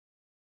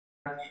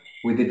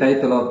with the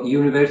title of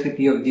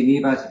University of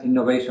Geneva's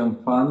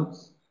Innovation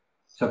Funds,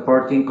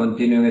 Supporting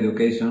Continuing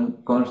Education,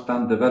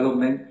 Constant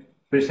Development,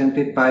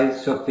 presented by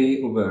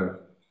Sophie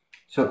Hubert.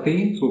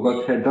 Sophie, who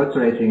got her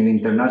doctorate in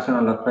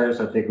International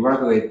Affairs at the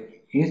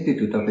Graduate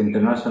Institute of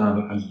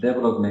International and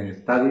Development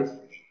Studies,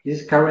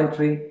 is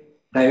currently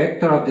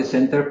Director of the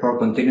Center for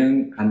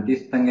Continuing and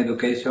Distant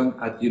Education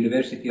at the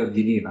University of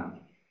Geneva.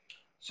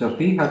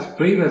 Sophie has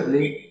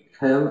previously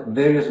held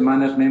various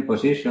management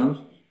positions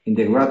in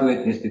the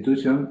Graduate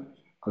Institution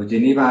of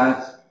Geneva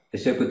as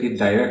Executive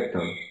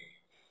Director.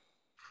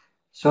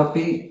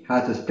 Sophie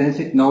has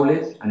extensive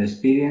knowledge and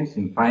experience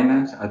in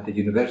finance at the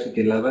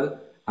university level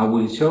and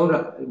will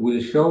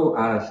show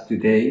us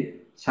today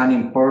some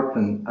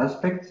important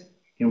aspects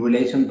in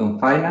relation to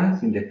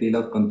finance in the field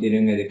of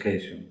continuing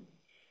education.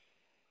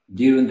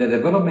 During the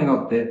development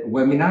of the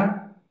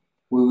webinar,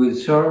 we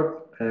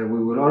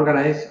will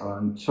organize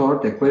and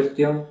sort the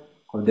questions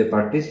of the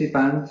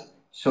participants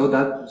so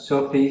that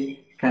Sophie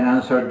can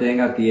answer them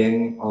at the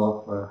end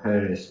of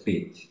her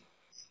speech.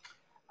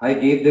 I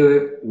give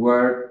the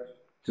word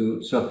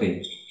to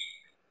Sophie.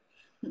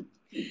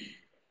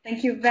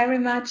 Thank you very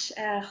much,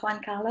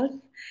 Juan Carlos.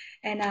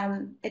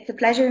 And it's a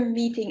pleasure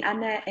meeting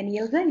Anna and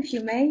Ilse,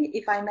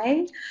 if I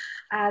may.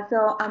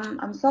 So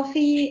I'm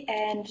Sophie,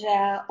 and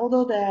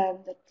although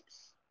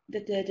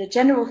the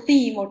general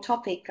theme or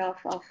topic of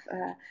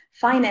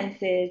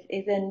finances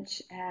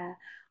isn't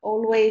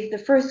always the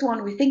first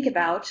one we think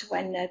about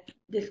when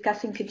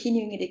discussing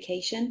continuing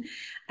education,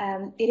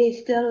 it is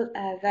still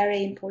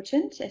very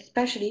important,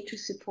 especially to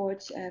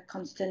support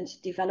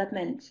constant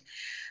development.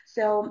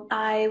 So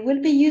I will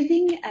be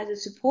using as a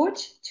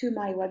support to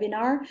my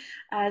webinar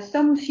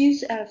some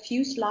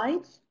few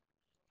slides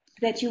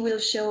that you will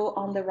show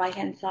on the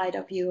right-hand side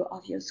of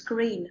your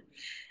screen.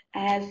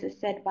 As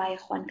said by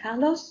Juan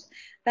Carlos,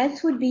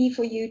 best would be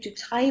for you to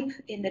type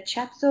in the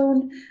chat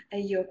zone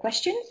your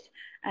questions.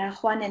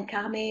 Juan and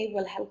Carme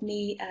will help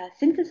me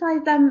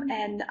synthesize them,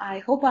 and I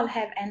hope I'll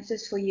have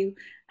answers for you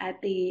at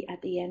the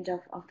end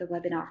of the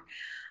webinar.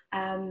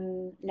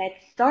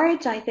 Let's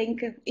start. I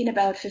think in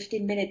about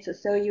 15 minutes or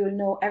so you will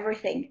know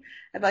everything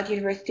about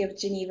University of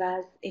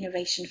Geneva's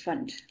Innovation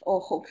Fund,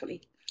 or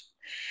hopefully.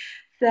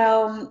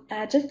 So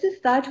just to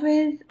start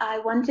with, I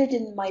wanted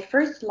in my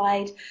first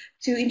slide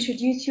to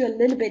introduce you a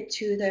little bit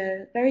to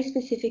the very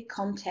specific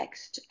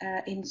context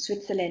in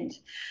Switzerland.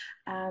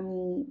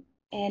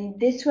 And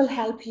this will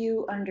help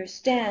you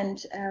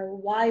understand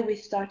why we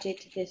started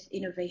this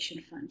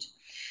Innovation Fund.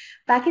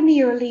 Back in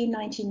the early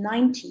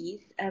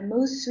 1990s,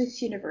 most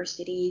Swiss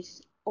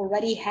universities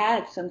already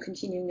had some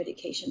continuing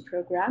education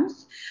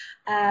programs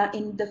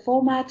in the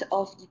format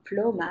of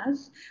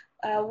diplomas,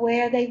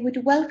 where they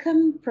would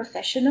welcome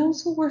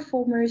professionals who were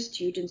former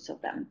students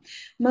of them,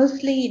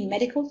 mostly in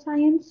medical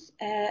science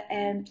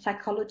and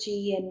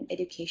psychology and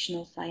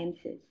educational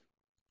sciences.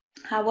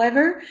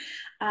 However,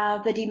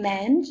 the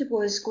demand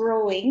was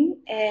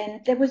growing, and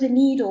there was a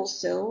need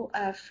also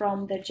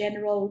from the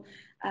general,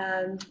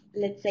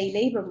 let's say,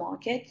 labor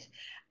market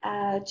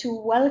to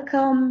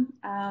welcome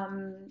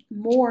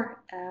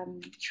more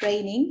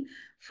training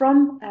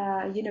from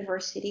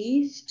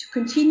universities to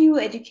continue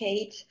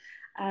educate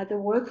the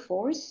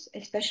workforce,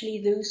 especially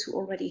those who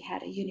already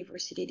had a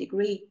university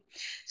degree.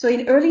 So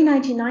in early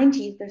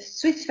 1990s, the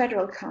Swiss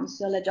Federal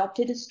Council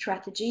adopted a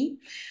strategy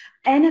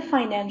and a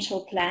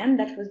financial plan,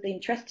 that was the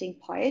interesting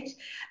part,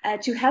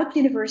 to help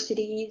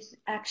universities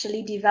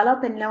actually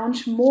develop and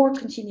launch more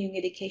continuing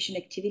education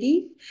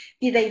activities,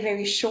 be they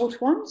very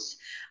short ones,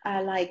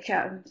 like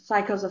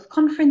cycles of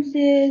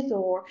conferences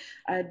or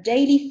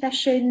daily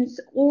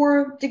sessions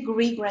or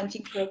degree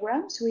granting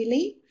programs,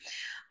 really.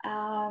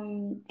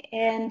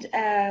 As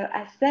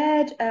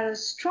said, a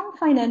strong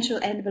financial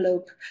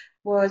envelope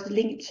was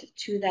linked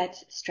to that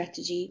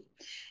strategy.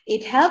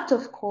 It helped,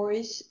 of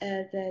course,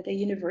 the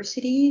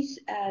universities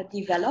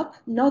develop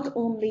not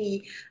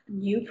only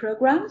new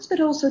programs,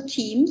 but also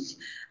teams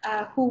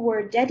who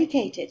were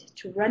dedicated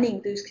to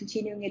running those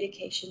continuing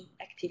education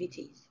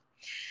activities.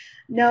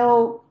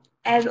 Now,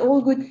 as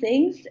all good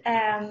things,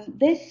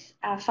 this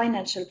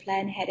financial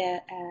plan had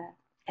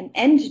an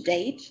end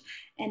date,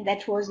 and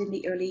that was in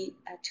the early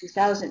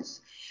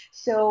 2000s.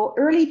 So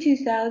early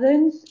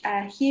 2000s,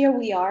 here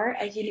we are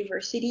as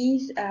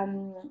universities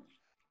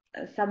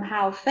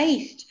somehow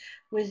faced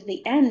with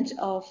the end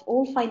of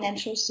all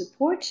financial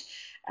support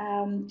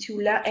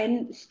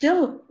and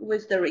still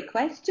with the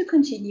request to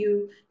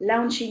continue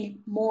launching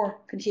more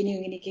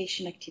continuing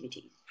education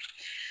activities.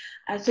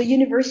 So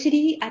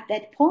university at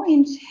that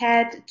point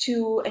had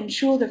to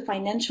ensure the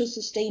financial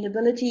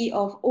sustainability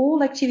of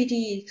all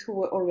activities who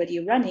were already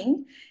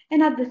running,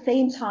 and at the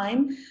same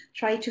time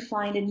try to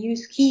find a new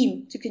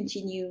scheme to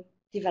continue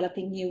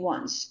developing new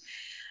ones.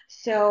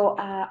 So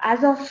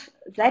as of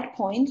that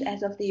point,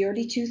 as of the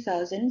early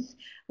 2000s,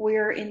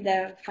 we're in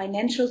the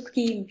financial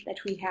scheme that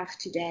we have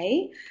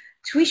today.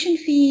 Tuition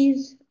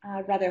fees,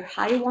 rather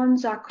high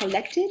ones, are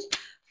collected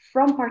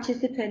from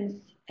participants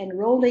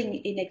enrolling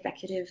in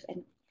executive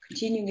and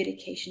continuing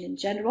education in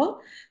general,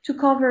 to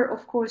cover,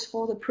 of course,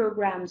 for the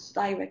program's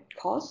direct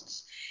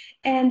costs.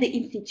 And the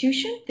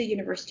institution, the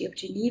University of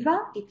Geneva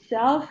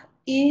itself,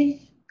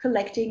 is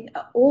collecting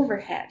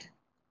overhead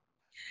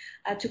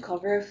to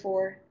cover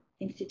for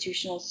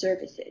institutional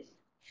services.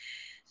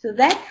 So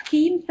that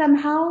scheme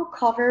somehow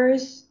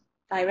covers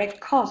direct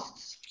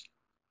costs,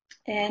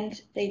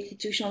 and the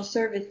institutional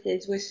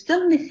services were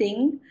still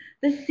missing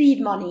the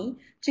seed money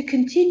to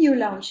continue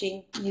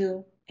launching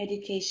new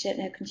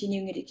education,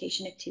 continuing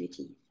education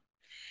activities.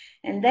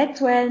 And that's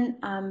when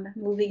I'm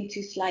moving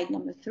to slide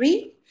number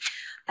 3,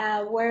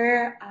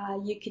 where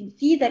you can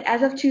see that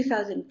as of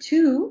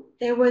 2002,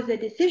 there was a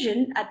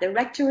decision at the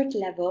rectorate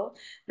level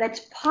that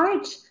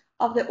part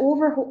of the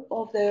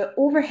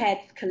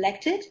overheads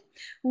collected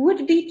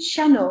would be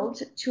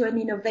channeled to an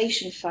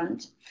innovation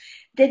fund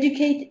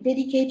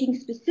dedicating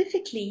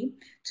specifically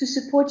to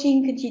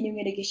supporting continuing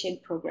education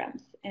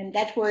programs. And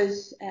that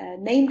was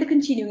named the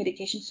Continuing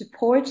Education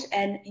Support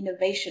and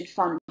Innovation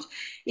Fund.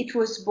 It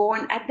was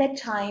born at that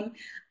time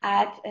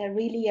at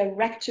really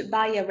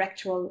by a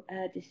rectoral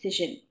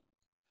decision.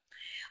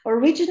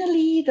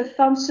 Originally, the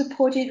fund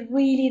supported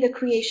really the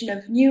creation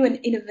of new and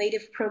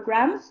innovative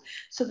programs.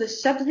 So the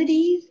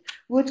subsidies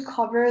would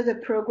cover the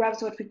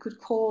programs, what we could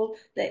call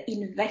the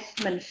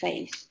investment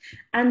phase,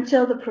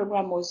 until the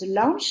program was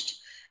launched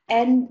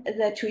and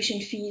the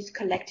tuition fees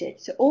collected.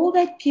 So all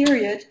that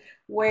period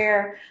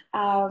where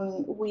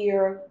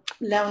we're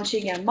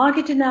launching a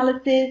market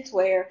analysis,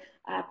 where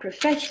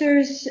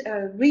professors,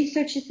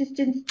 research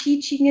assistants,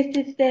 teaching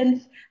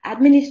assistants,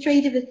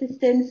 administrative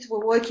assistants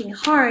were working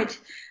hard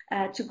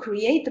to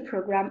create the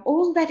program,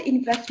 all that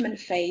investment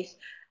phase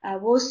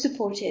was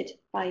supported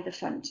by the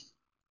fund.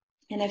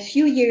 And a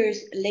few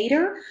years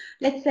later,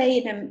 let's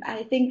say,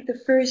 I think the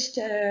first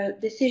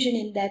decision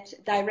in that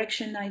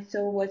direction I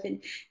saw was in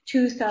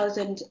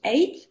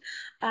 2008.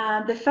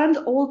 The fund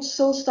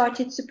also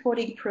started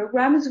supporting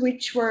programs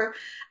which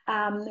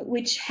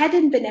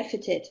hadn't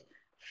benefited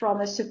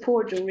from a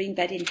support during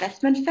that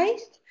investment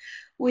phase,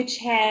 which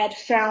had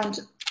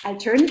found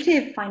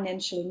alternative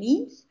financial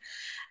means.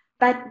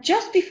 But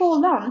just before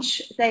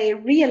launch, they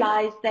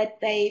realized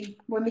that they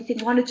were missing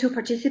 1 or 2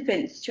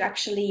 participants to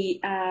actually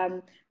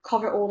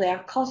cover all their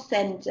costs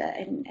and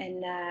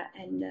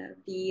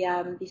be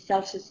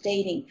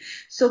self-sustaining.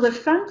 So the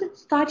fund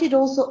started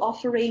also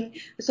offering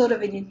a sort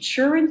of an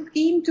insurance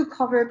scheme to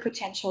cover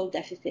potential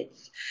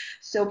deficits.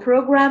 So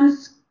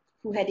programs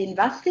who had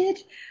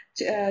invested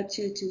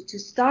to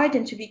start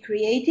and to be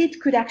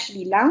created could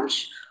actually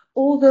launch,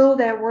 although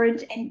they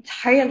weren't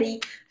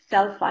entirely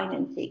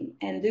self-financing,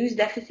 and those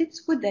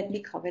deficits would then be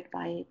covered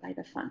by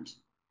the fund.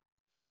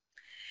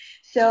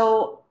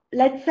 So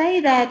let's say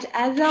that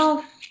as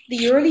of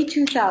the early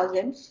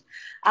 2000s,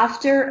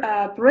 after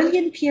a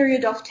brilliant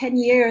period of 10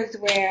 years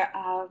where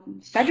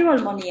federal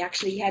money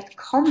actually had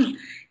come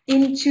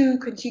into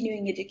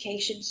continuing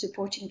education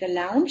supporting the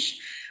launch,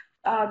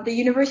 the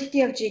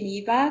University of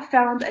Geneva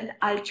found an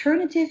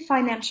alternative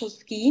financial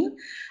scheme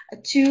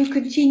to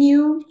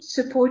continue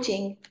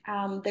supporting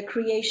the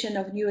creation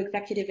of new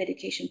executive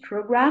education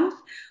programs,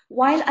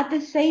 while at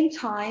the same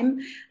time,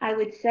 I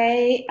would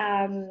say,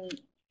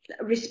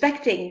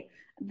 respecting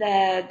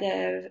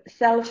the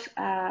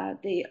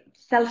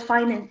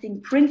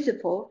self-financing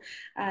principle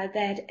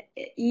that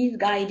is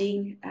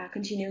guiding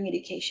continuing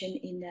education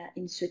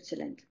in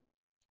Switzerland.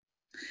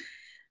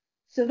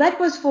 So that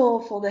was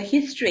for the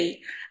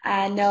history.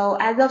 Now,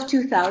 as of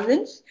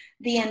 2000,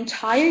 the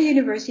entire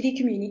university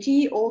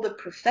community, all the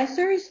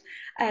professors,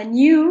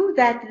 knew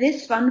that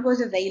this fund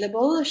was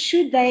available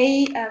should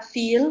they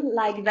feel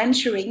like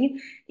venturing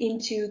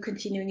into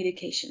continuing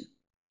education.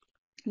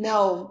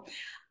 Now,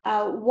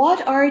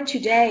 what are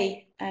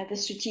today the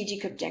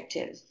strategic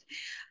objectives?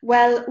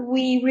 Well,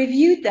 we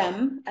reviewed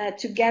them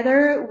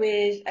together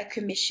with a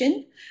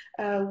commission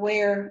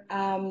where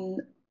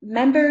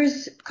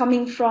members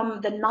coming from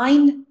the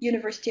 9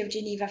 University of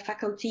Geneva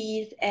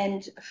faculties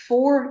and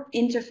 4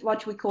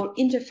 what we call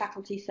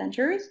interfaculty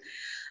centers.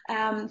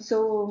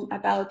 So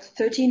about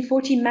 13,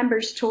 14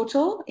 members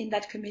total in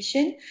that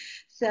commission.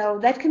 So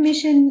that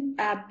commission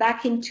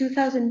back in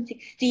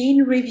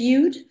 2016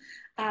 reviewed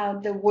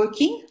the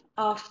working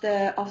of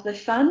the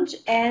fund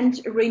and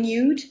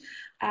renewed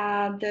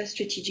the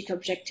strategic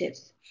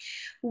objectives.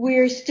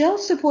 We're still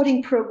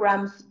supporting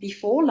programs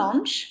before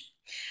launch,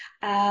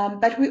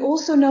 but we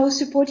also know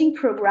supporting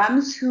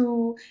programs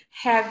who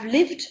have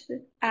lived,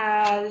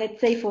 let's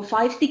say, for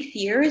 5-6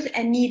 years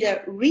and need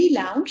a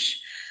relaunch,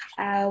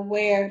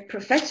 where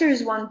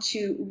professors want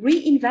to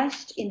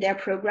reinvest in their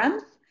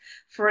programs,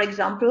 for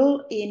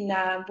example,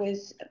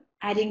 with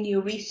adding new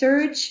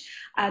research,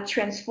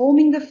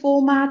 transforming the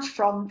format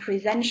from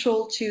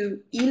presential to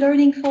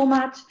e-learning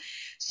format.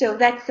 So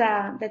that's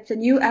a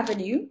new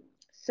avenue.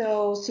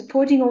 So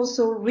supporting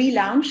also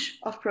relaunch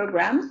of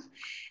programs,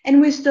 and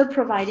we're still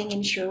providing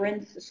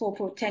insurance for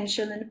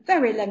potential and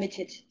very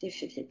limited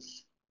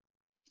deficits.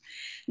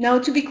 Now,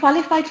 to be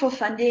qualified for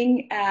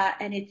funding,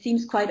 and it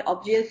seems quite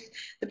obvious,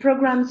 the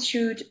programs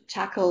should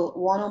tackle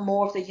one or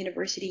more of the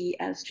university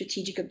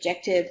strategic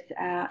objectives,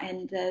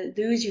 and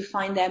those you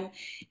find them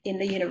in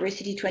the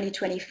University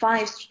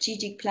 2025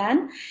 strategic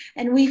plan.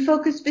 And we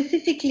focus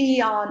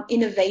specifically on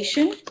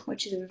innovation,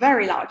 which is a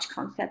very large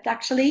concept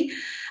actually.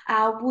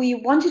 We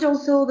wanted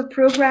also the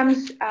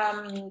programs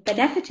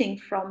benefiting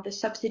from the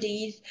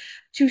subsidies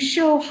to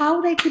show how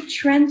they could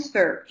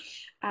transfer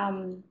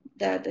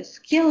the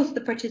skills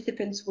the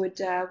participants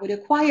would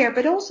acquire,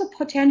 but also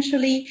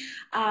potentially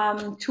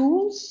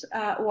tools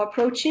or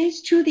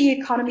approaches to the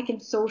economic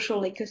and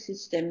social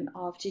ecosystem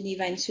of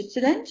Geneva in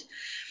Switzerland.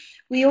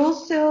 We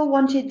also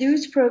wanted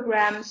those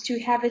programs to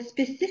have a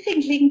specific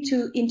link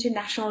to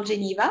International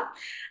Geneva,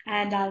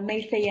 and I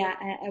may say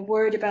a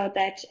word about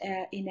that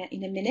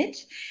in a minute.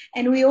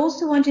 And we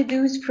also wanted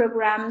those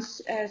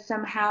programs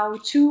somehow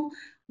to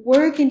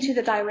work into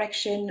the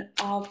direction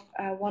of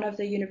one of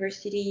the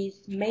university's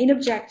main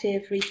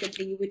objectives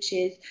recently, which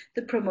is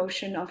the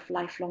promotion of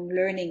lifelong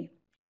learning,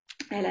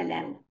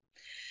 LLL.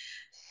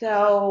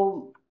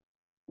 So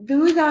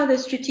those are the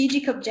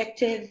strategic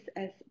objectives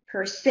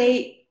per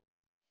se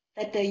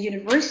that the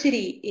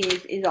university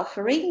is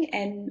offering,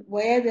 and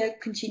where the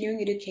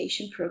continuing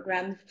education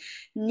programs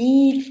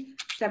need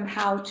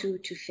somehow to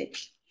fit.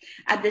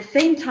 At the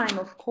same time,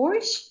 of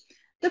course,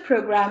 the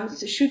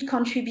programs should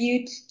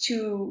contribute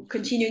to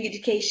continuing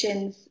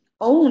education's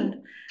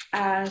own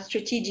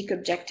strategic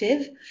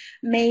objective,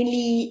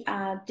 mainly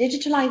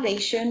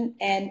digitalization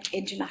and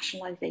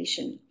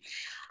internationalization.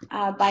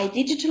 By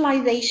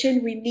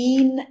digitalization, we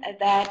mean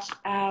that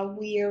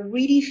we are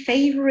really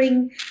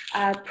favoring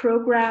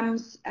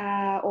programs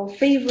or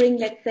favoring,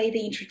 let's say,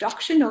 the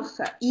introduction of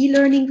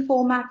e-learning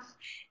formats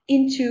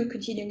into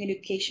continuing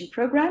education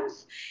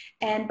programs.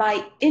 And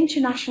by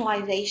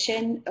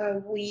internationalization,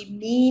 we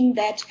mean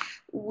that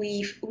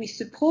we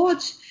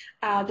support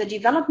the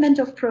development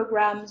of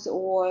programs,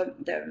 or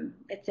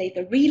let's say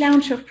the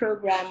relaunch of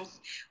programs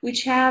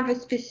which have a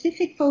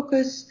specific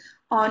focus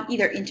on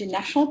either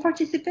international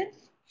participants,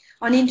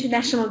 on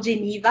International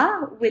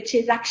Geneva, which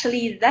is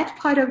actually that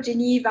part of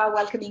Geneva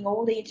welcoming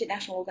all the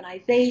international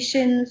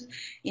organizations,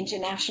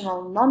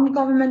 international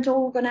non-governmental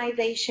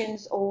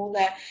organizations, all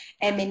the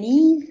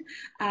MNEs,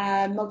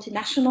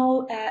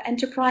 multinational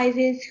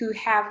enterprises who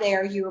have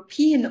their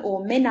European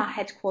or MENA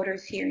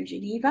headquarters here in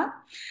Geneva.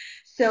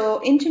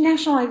 So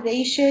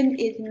internationalization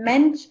is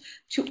meant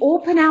to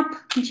open up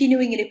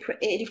continuing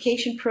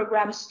education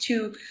programs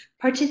to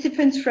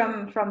participants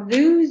from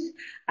those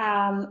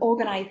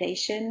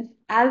organizations,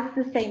 at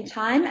the same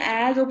time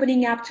as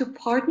opening up to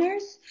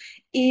partners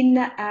in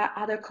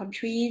other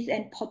countries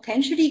and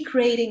potentially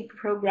creating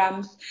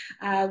programs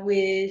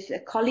with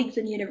colleagues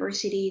and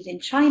universities in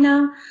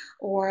China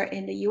or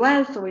in the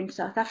US or in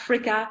South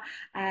Africa,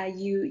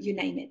 you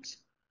name it.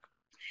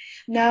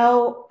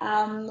 Now,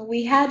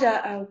 we had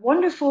a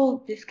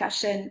wonderful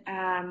discussion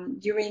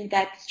during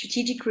that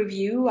strategic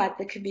review at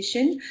the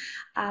Commission,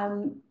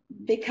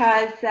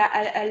 because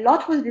a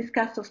lot was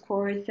discussed, of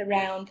course,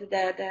 around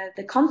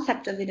the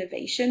concept of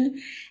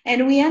innovation,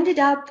 and we ended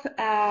up,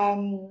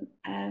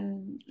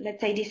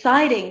 let's say,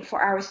 deciding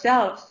for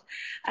ourselves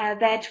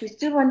that we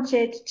still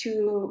wanted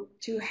to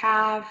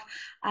have,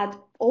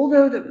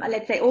 although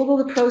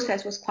the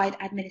process was quite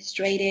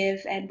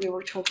administrative and we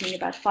were talking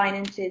about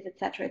finances,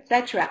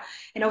 etc.,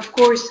 and of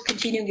course,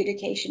 continuing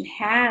education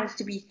has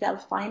to be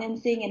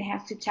self-financing and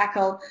has to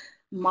tackle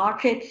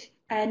market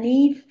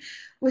needs.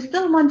 We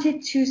still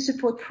wanted to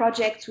support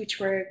projects which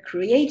were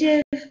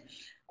creative,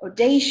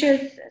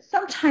 audacious,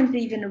 sometimes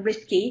even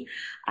risky,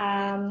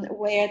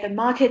 where the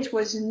market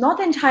was not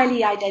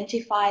entirely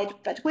identified,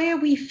 but where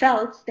we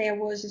felt there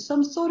was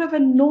some sort of a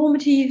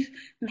normative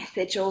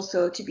message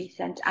also to be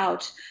sent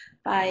out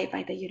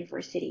by the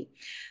university.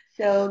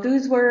 So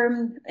those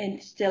were,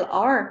 and still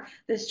are,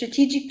 the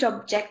strategic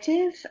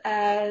objectives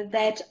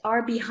that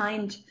are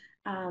behind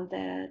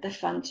the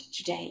fund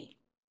today.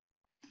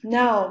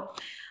 Now,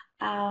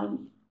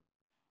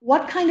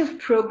 what kind of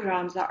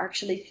programs are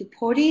actually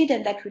supported?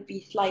 And that would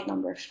be slide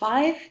number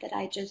 5 that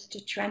I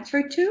just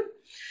transferred to.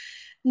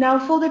 Now,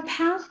 for the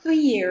past 3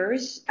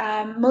 years,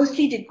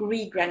 mostly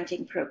degree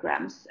granting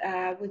programs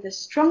with a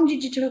strong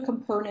digital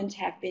component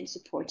have been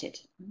supported.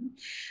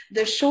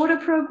 The shorter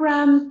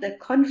programs, the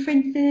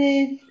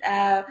conferences,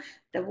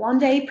 the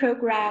one-day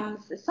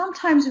programs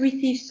sometimes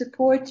receive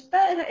support,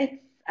 but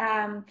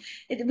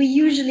we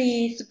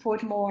usually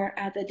support more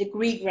the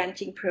degree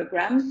granting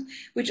programs,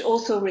 which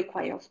also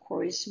require, of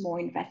course, more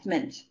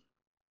investment.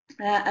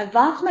 A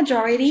vast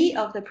majority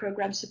of the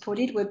programs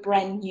supported were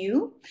brand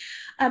new,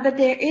 but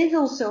there is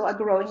also a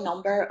growing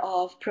number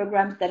of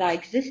programs that are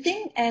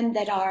existing and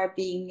that are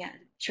being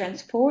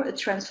transformed,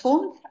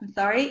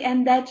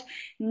 and that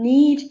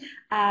need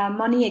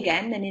money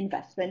again and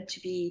investment to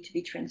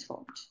be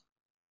transformed.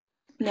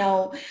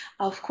 Now,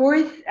 of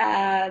course,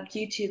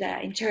 due to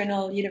the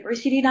internal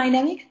university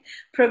dynamics,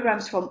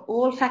 programs from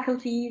all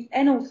faculties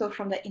and also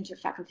from the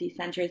interfaculty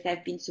centers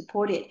have been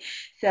supported.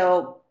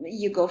 So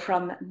you go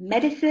from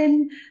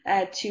medicine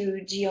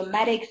to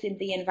geomatics in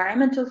the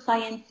environmental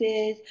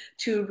sciences,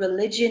 to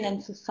religion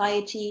and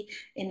society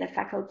in the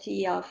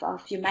faculty of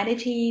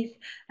humanities,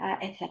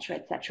 etc.,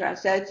 etc.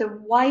 So it's a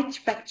wide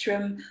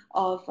spectrum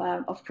of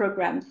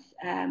programs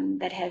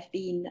that have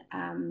been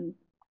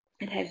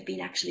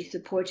actually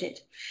supported.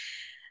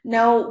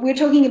 Now, we're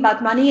talking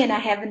about money, and I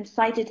haven't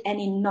cited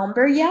any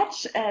number yet.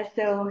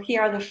 So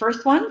here are the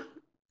first ones.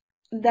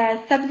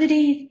 The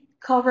subsidies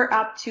cover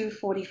up to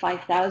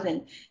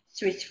 45,000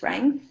 Swiss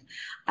francs.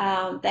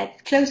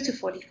 That's close to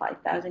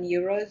 45,000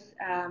 euros,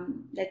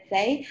 let's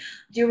say,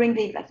 during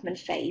the investment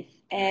phase.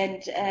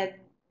 And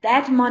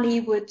that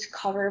money would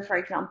cover, for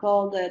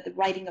example, the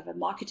writing of a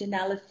market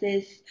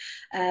analysis,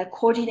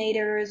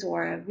 coordinators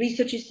or a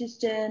research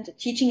assistant, a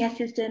teaching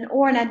assistant,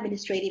 or an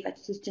administrative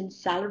assistant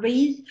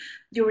salaries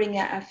during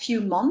a few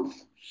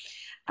months,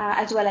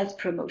 as well as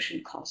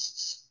promotion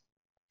costs.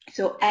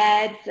 So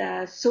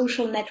ads,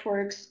 social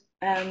networks,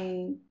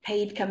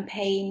 paid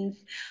campaigns,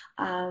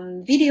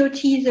 video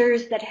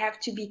teasers that have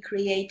to be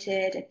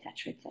created,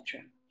 etc.,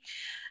 etc.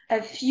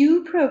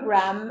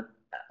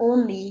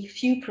 Only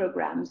few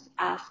programs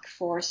ask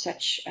for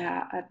such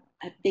a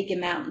big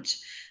amount.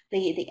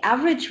 The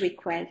average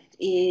request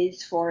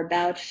is for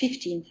about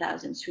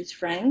 15,000 Swiss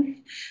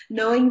francs,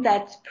 knowing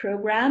that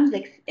programs,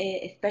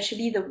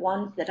 especially the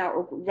ones that are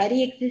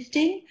already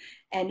existing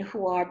and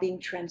who are being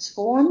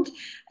transformed,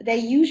 they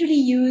usually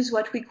use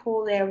what we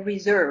call their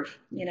reserve.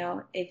 You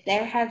know, if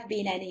there have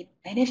been any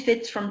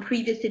benefits from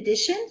previous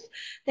editions,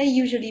 they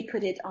usually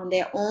put it on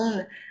their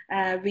own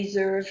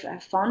reserve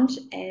fund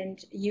and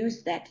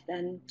use that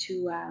then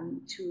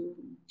to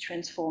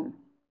transform.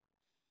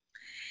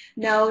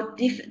 Now,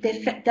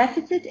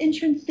 deficit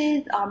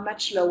entrances are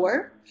much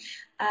lower.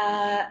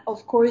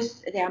 Of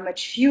course, there are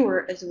much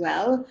fewer as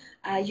well,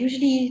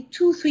 usually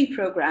 2-3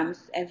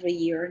 programs every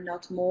year,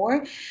 not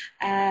more,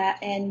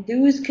 and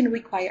those can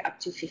require up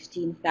to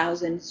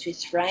 15,000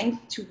 Swiss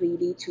francs to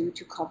really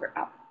to cover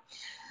up.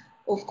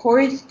 Of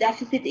course,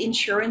 deficit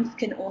insurance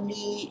can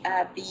only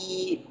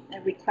be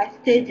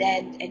requested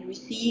and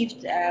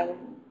received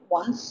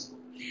once.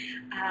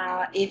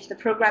 If the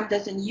program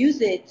doesn't use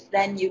it,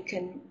 then you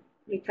can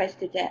request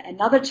it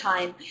another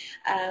time,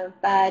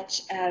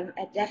 but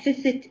a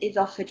deficit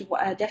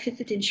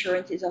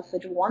insurance is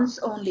offered once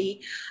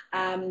only.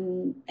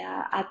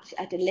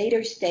 At a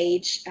later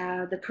stage,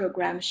 the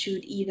program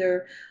should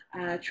either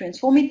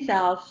transform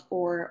itself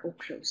or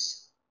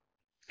close,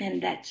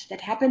 and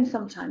that happens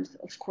sometimes,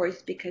 of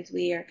course, because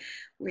we're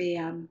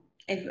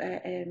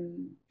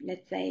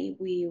let's say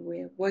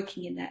we're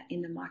working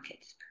in the market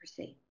per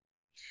se.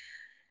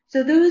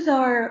 So those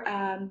are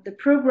the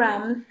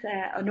programs,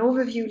 an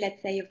overview,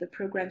 let's say, of the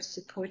programs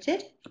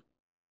supported.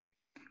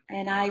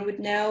 And I would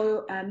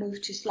now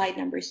move to slide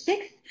number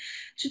 6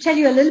 to tell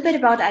you a little bit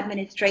about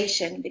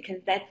administration,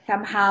 because that's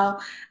somehow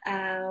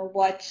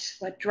what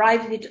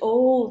drives it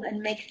all and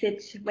makes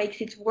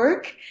it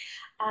work.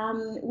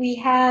 We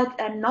had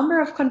a number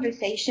of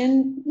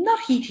conversations, not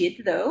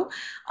heated though,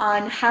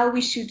 on how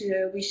we should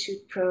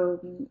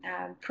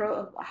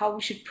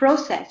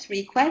process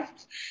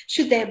requests.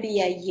 Should there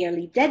be a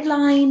yearly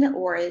deadline,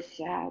 or is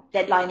a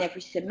deadline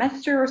every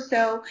semester or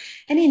so?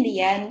 And in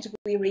the end,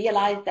 we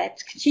realized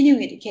that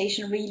continuing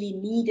education really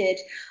needed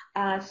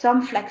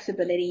some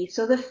flexibility.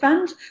 So the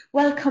fund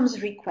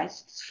welcomes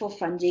requests for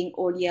funding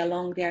all year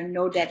long. There are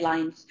no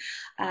deadlines.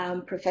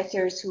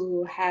 Professors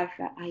who have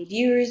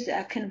ideas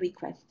can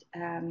request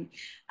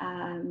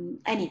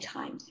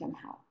anytime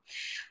somehow.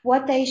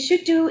 What they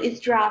should do is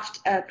draft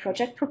a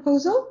project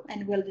proposal,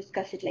 and we'll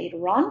discuss it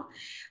later on,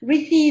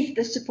 receive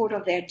the support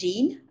of their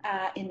dean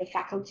in the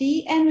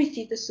faculty, and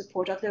receive the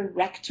support of the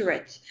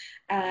rectorate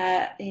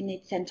in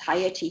its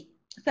entirety.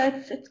 So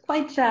it's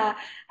quite,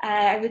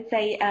 I would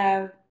say,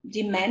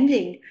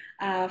 demanding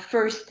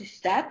first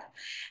step.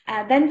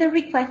 Then the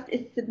request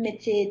is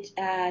submitted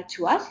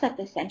to us at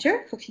the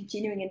Center for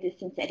Continuing and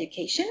Distance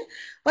Education.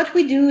 What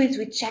we do is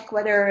we check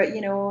whether,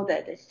 you know,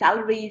 the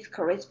salaries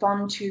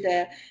correspond to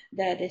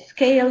the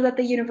scale at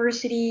the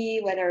university,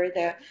 whether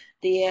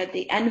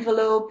the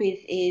envelope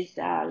is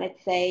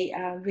let's say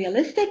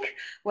realistic,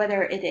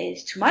 whether it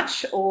is too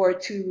much or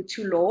too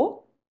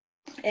low.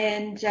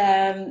 And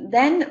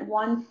then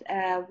once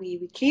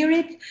we clear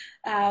it,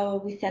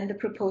 we send the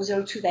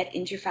proposal to that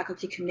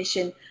interfaculty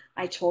commission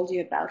I told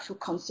you about for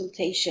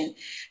consultation.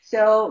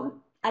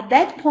 So at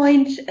that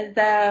point,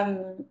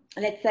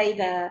 let's say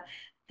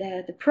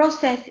the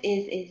process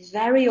is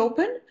very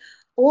open.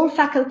 All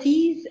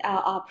faculties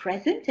are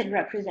present and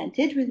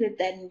represented with the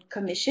then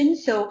commission,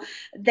 so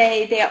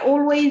they are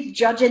always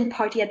judge and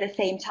party at the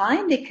same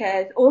time,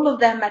 because all of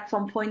them at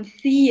some point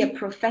see a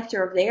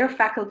professor of their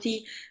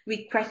faculty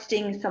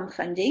requesting some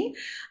funding.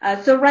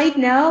 So right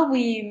now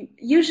we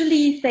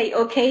usually say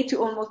okay to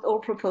almost all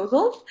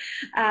proposals.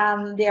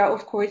 They are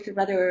of course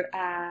rather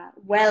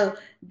well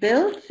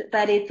built,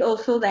 but it's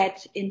also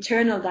that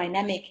internal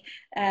dynamic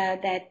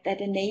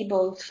that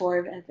enables for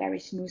a very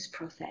smooth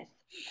process.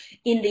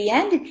 In the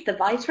end, it's the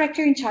vice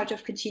rector in charge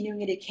of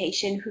continuing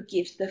education who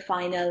gives the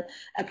final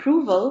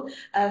approval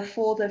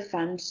for the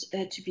funds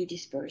to be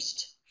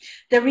dispersed.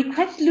 The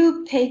request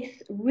loop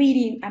takes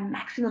really a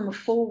maximum of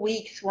 4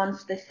 weeks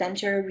once the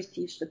center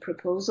receives the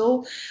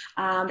proposal,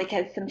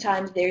 because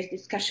sometimes there's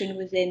discussion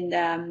within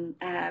the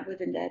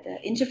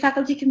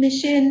interfaculty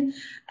commission,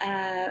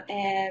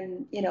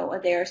 and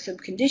there are some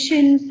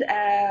conditions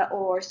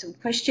or some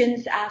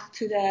questions asked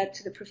to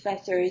the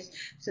professors.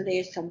 So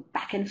there's some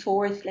back and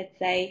forth, let's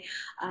say,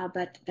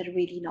 but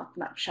really not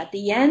much. At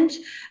the end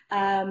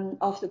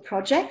of the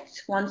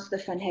project, once the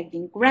fund has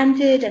been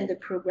granted and the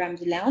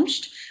program's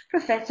launched,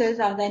 professors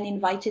are then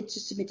invited to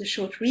submit a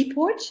short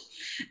report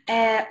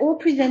or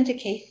present a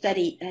case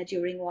study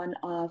during one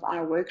of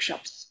our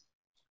workshops.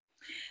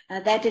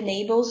 That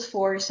enables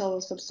for some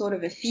sort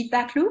of a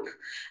feedback loop,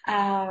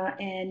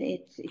 and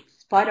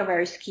it's part of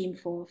our scheme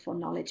for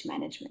knowledge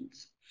management.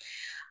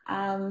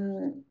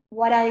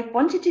 What I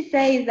wanted to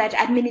say is that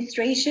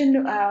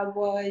administration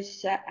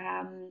was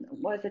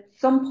at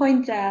some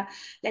point,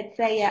 let's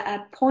say,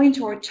 a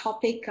point or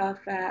topic of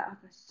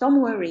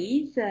some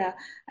worries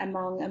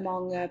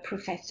among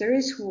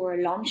professors who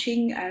are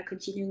launching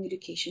continuing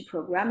education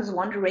programs,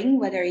 wondering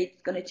whether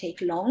it's going to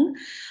take long.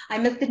 I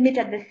must admit,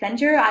 at the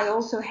center, I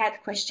also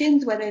had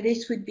questions whether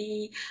this would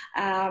be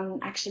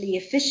actually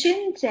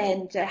efficient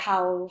and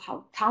how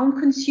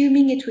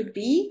time-consuming it would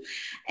be.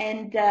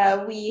 And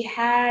we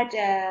had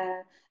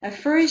a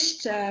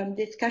first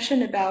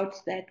discussion about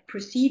that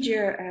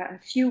procedure a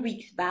few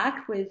weeks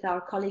back with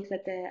our colleagues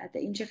at the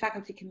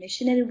Interfaculty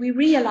Commission, and we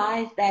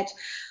realized that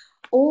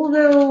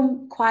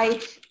although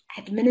quite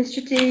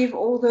administrative,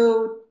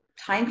 although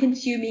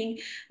time-consuming,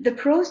 the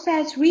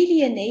process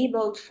really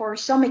enabled for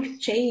some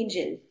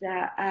exchanges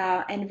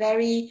and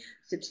very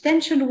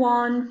substantial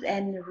ones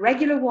and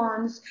regular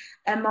ones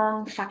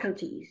among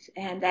faculties,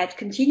 and that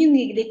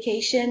continuing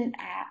education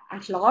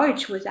at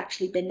large was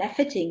actually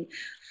benefiting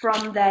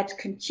from that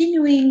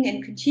continuing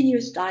and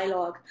continuous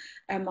dialogue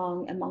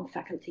among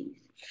faculties.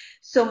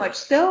 So much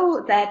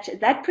so that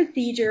that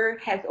procedure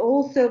has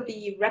also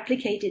been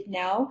replicated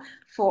now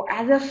for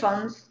other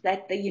funds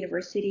that the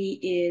university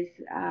is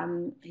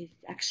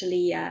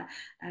actually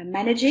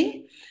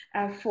managing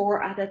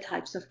for other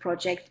types of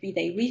projects, be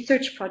they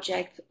research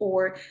projects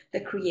or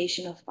the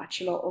creation of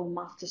bachelor or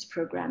master's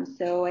programs.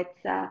 So it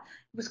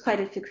was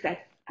quite a success,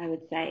 I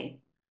would say.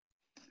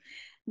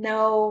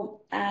 Now,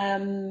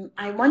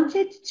 I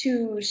wanted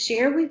to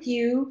share with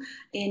you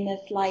in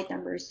slide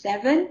number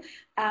 7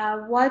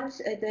 what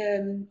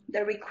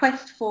the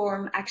request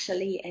form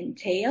actually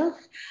entails.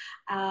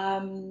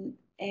 And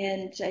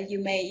you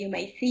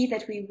may see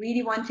that we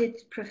really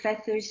wanted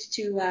professors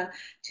to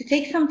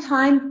take some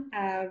time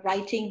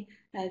writing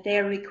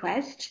their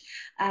request.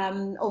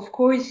 Of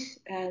course,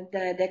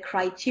 the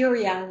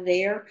criteria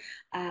there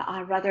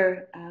are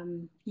rather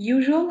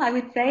usual, I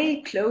would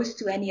say, close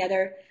to any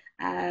other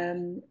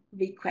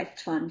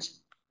request fund.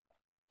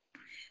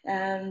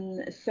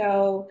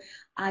 So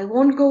I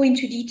won't go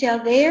into detail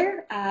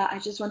there. I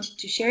just wanted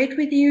to share it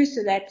with you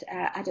so that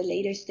at a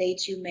later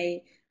stage you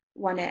may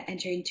want to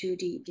enter into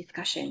the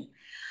discussion.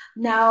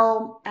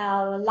 Now,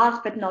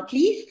 last but not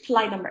least,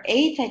 slide number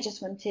 8, I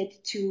just wanted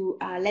to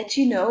let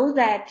you know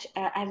that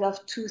as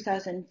of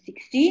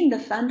 2016, the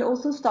fund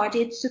also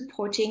started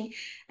supporting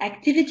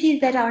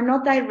activities that are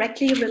not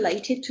directly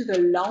related to the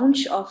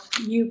launch of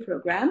new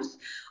programs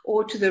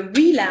or to the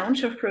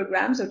relaunch of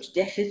programs or to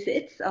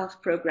deficits of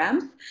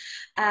programs,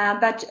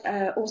 but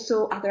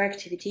also other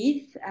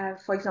activities,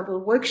 for example,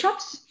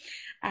 workshops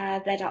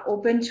that are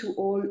open to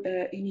all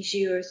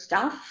UNIGE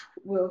staff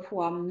who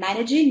are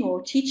managing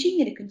or teaching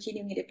in a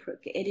continuing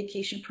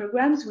education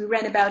programs. We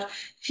ran about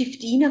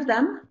 15 of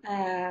them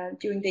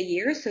during the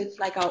year, so it's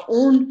like our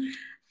own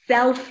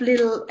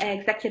little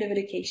executive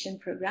education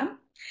program.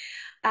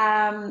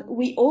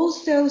 We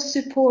also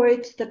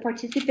support the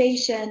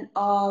participation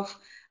of,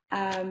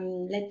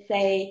 let's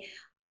say,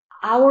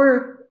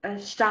 our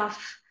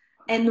staff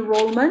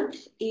enrollment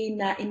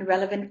in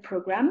relevant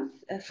programs.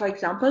 For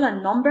example,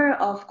 a number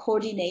of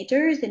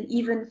coordinators and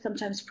even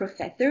sometimes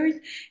professors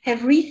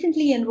have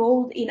recently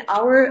enrolled in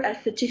our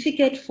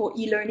certificate for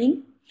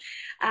e-learning.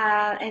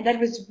 And that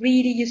was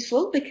really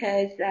useful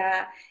because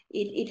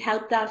it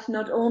helped us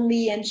not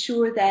only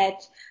ensure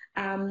that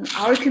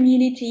our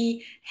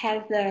community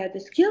has the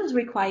skills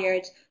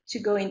required to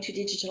go into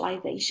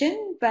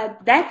digitalization, but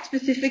that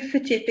specific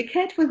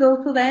certificate was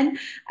also then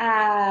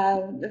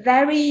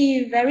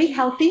very, very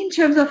healthy in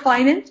terms of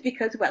finance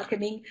because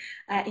welcoming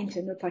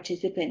internal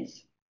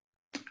participants.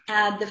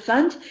 The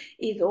fund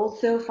is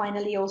also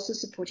finally also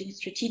supporting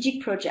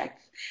strategic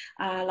projects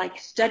like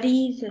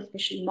studies,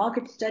 especially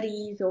market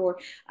studies, or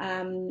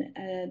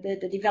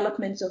the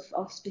development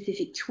of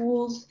specific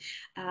tools,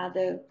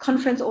 the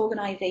conference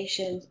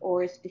organizations,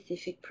 or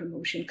specific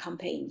promotion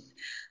campaigns.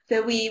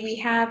 So we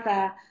have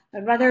a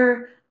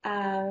rather,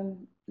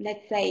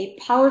 let's say,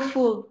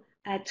 powerful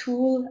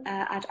tool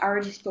at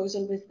our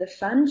disposal with the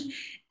fund.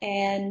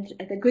 And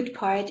the good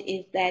part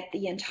is that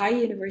the entire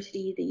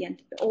university,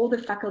 all the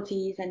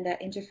faculties and the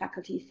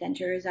interfaculty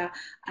centers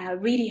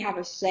really have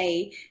a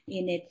say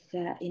in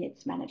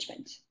its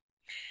management.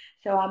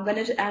 So I'm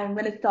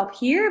gonna stop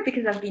here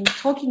because I've been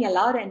talking a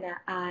lot, and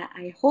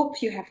I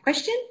hope you have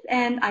questions,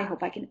 and I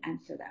hope I can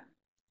answer them.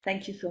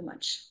 Thank you so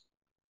much.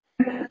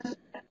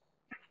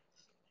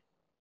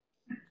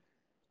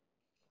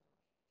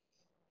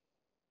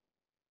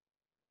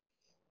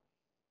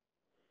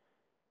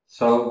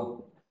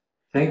 So,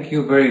 thank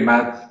you very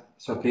much,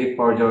 Sophie,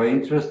 for your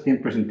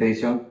interesting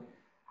presentation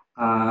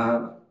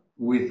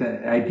with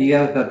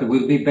ideas that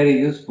will be very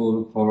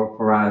useful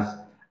for us.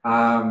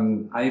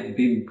 I've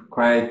been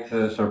quite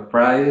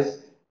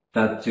surprised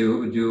that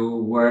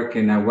you work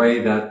in a way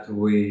that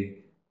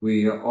we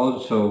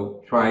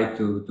also try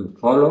to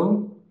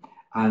follow,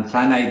 and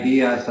some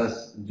ideas,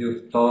 as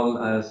you've told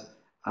us,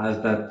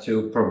 as that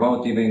to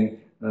promote even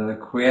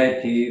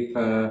creative,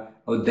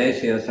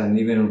 audacious, and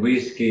even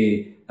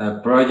risky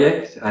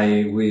projects.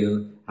 I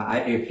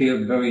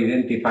feel very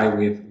identified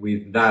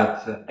with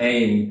that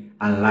aim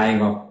and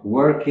line of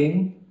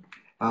working.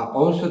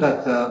 Also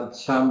that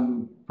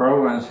some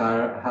programs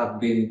have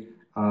been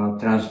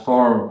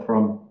transformed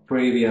from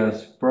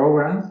previous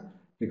programs,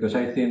 because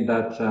I think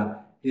that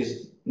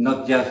it's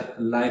not just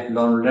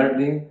lifelong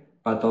learning,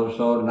 but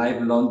also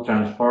lifelong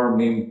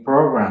transforming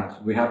programs.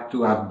 We have to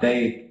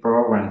update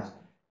programs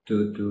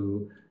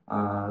to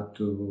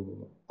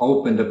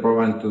open the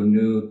program to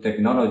new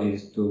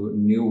technologies, to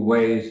new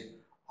ways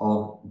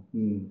of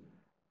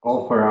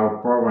offer our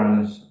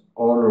programs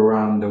all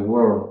around the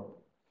world.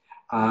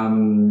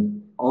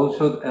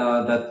 Also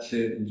that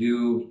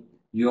you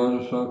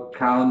also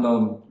count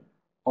on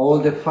all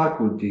the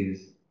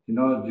faculties. You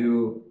know,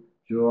 you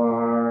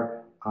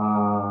are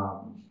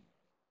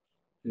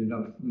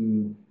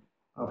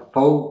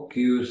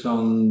focused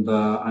on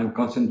and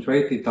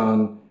concentrated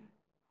on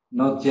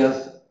not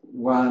just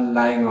one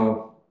line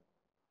of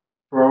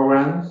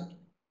programs,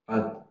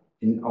 but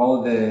in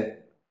all the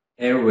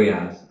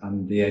areas,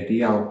 and the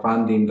idea of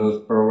funding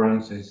those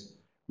programs is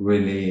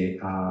really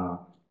a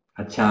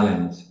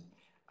challenge.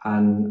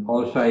 And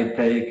also I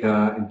take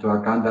into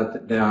account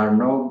that there are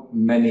not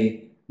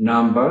many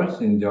numbers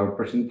in your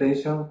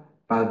presentation,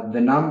 but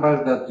the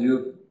numbers that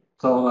you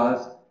told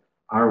us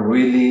are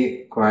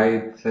really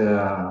quite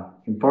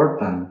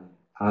important,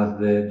 as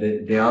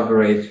the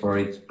average for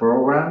each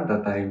program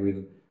that I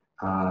will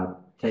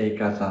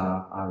take as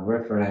a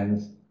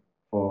reference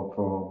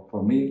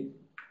for me.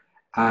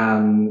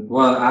 And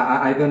well,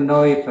 I don't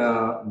know if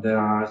there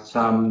are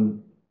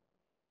some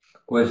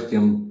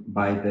questions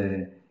by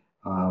the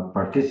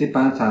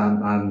participants,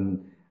 and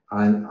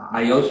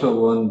I also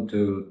want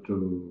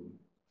to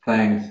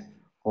thank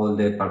all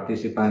the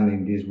participants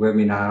in this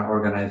webinar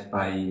organized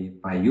by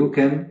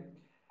eucen.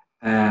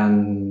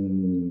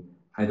 And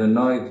I don't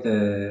know if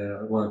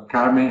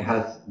Carmen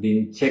has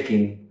been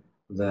checking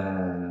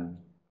the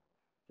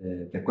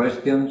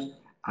questions,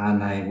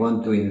 and I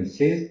want to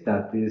insist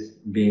that it's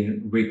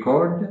being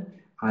recorded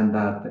and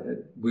that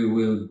we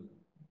will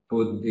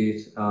put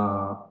this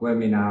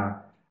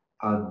webinar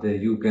at the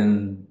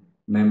eucen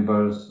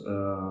members'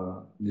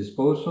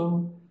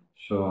 disposal.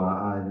 So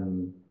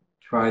I'll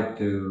try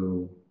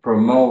to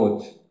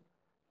promote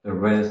the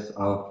rest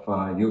of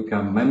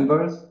eucen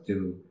members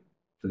to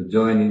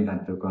join in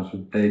and to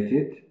consultate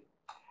it.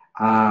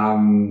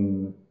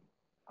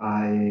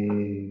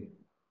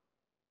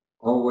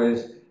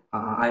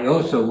 I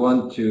also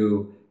want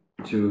to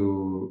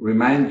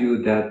remind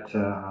you that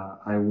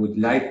I would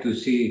like to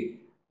see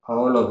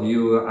all of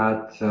you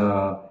at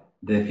the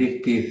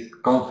 50th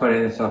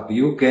conference of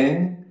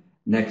eucen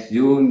next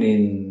June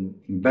in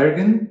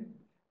Bergen.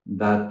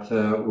 That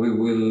we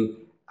will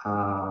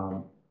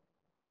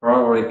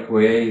probably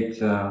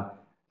create a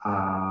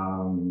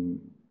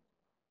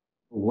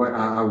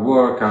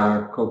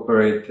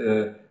corporate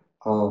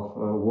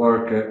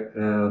work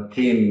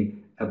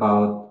team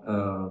about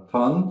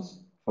funds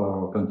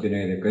for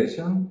continuing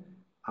education.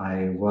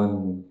 I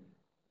want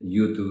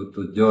you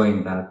to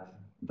join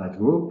that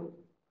group.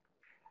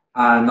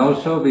 And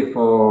also,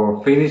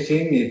 before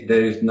finishing, if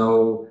there is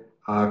no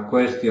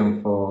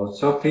question for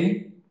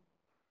Sophie,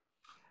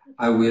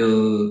 I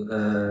will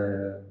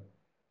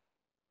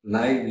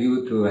like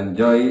you to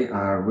enjoy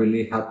a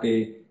really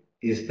happy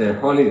Easter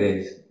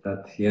holidays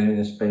that here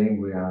in Spain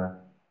we are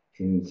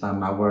in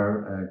some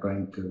hour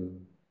going to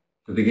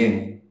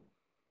begin.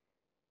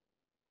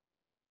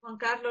 Juan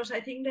Carlos,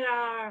 I think there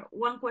are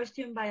one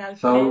question by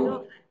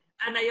Alfredo,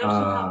 and I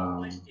also have a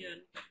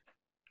question.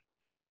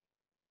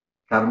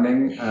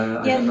 Carmen,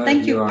 I don't know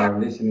if you are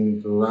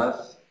listening to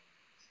us.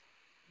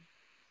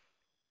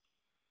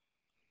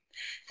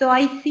 So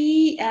I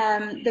see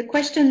the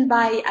question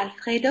by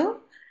Alfredo.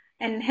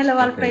 And hello,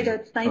 okay. Alfredo,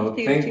 it's nice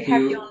to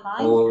have you online.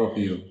 Thank you, all of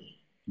you.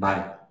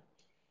 Bye.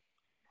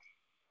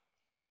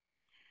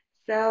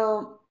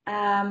 So,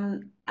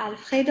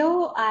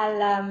 Alfredo,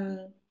 I'm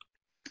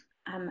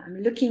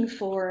looking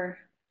for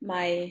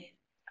my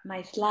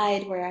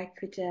slide where I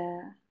could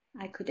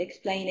I could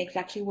explain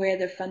exactly where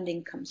the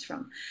funding comes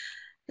from.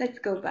 Let's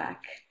go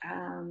back.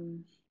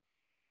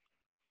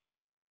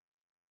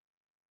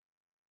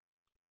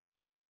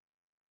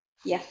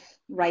 Yes,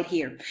 right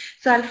here.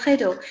 So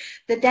Alfredo,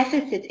 the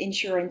deficit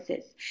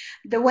insurances.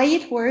 The way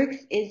it works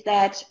is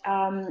that,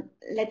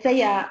 let's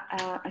say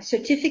a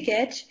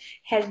certificate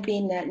has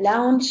been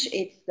launched,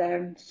 it's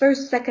the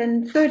first,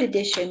 second, third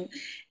edition,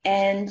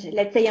 and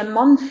let's say a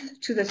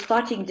month to the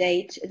starting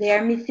date, they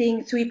are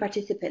missing 3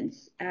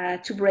 participants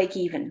to break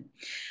even.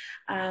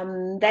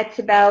 That's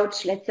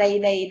about, let's say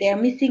they are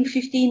missing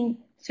 15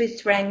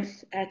 Swiss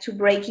francs to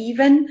break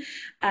even.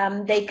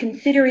 They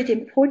consider it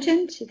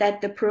important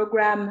that the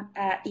program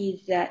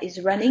is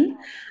running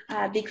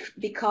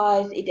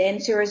because it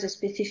answers a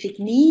specific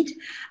need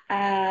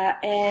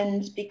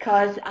and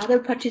because other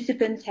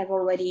participants have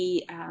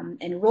already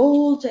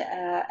enrolled,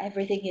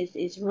 everything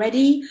is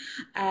ready.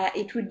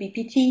 It would be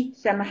pity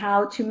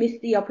somehow to miss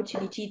the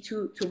opportunity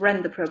to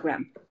run the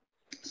program.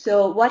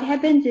 So what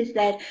happens is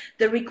that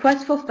the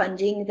request for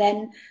funding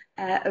then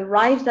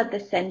arrives at the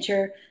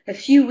center a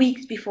few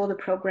weeks before the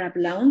program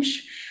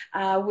launch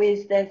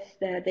with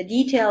the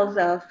details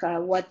of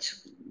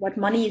what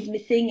money is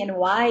missing and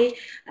why,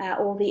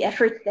 all the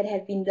efforts that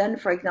have been done,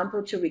 for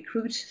example, to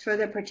recruit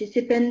further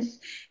participants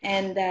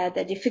and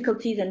the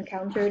difficulties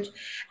encountered.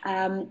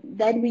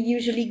 Then we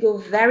usually go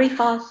very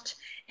fast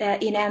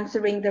in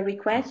answering the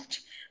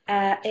request.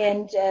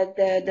 And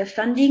the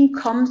funding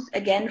comes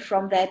again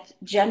from that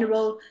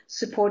general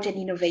support and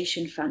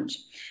innovation fund.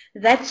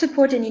 That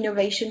support and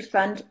innovation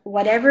fund,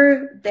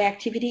 whatever the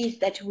activities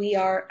that we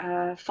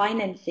are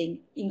financing,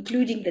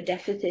 including the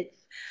deficits,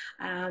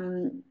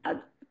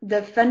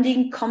 the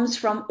funding comes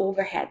from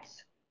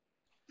overheads.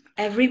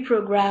 Every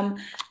program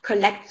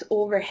collects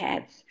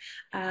overheads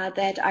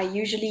that are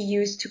usually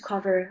used to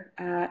cover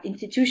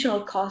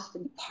institutional costs,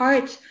 and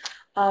part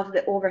of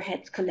the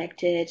overheads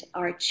collected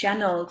are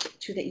channeled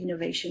to the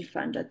innovation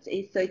fund. So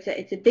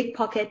it's a big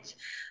pocket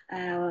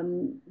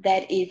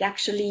that is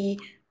actually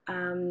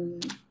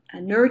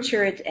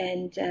nurtured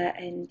and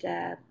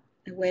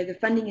where the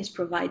funding is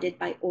provided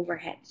by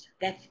overheads.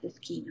 That's the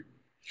scheme.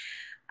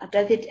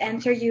 Does it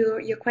answer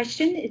your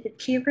question? Is it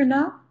clearer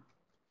now?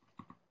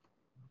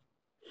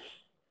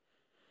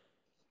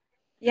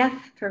 Yes,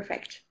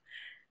 perfect.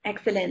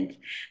 Excellent.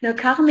 Now,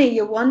 Carme,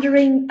 you're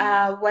wondering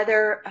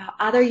whether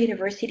other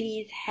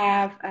universities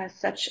have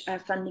such a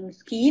funding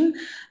scheme.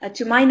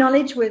 To my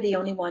knowledge, we're the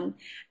only one,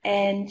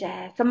 and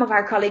some of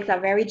our colleagues are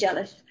very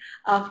jealous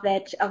of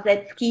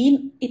that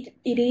scheme. It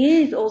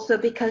is also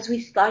because we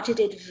started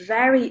it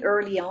very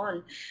early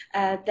on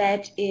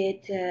that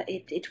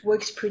it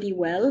works pretty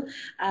well.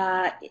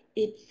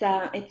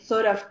 It's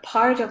sort of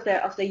part of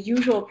the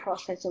usual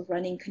process of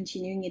running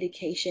continuing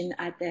education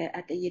at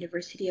the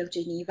University of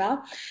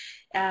Geneva.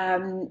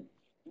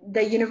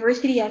 The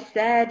university, as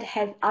said,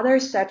 has other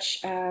such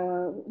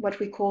what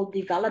we call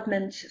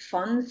development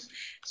funds,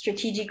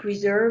 strategic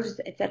reserves,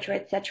 etc.,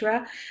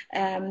 etc.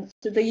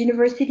 So the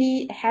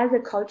university has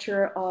a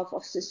culture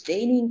of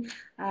sustaining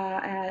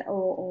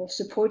or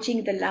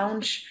supporting the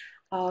launch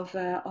of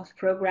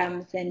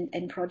programs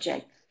and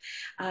projects.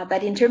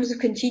 But in terms of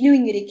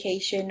continuing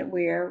education,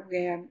 we're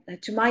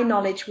to my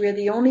knowledge, we're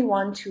the only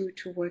one to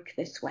work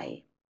this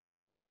way.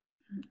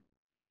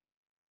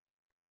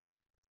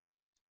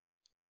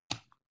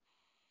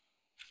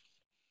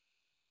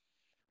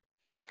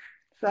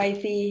 So I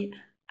see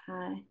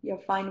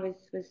you're fine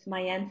with my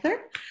answer.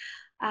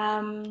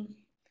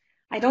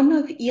 I don't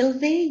know if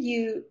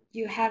Ilse,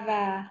 you have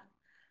a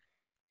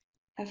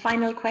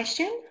final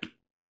question?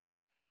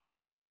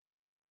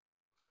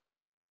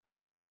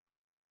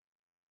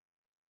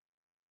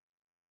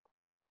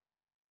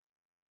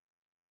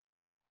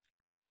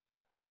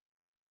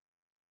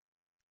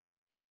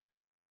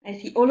 I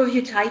see all of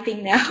you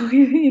typing now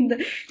in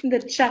the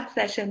chat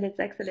session. That's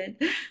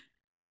excellent.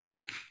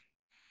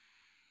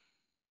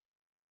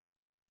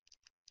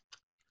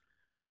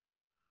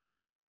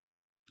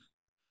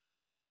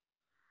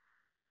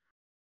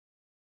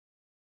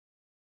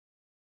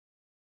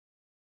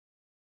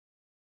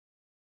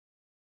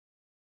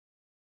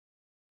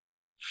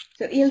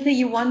 So Ilse,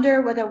 you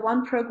wonder whether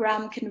one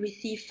program can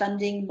receive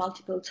funding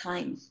multiple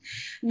times.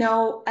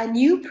 No, a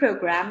new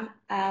program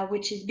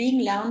which is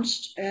being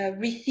launched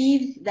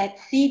receives that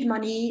seed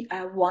money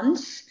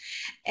once,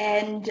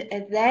 and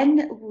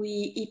then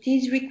it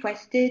is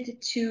requested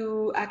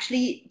to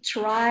actually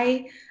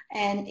try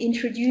and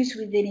introduce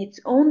within its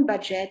own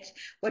budget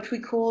what we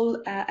call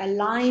a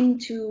line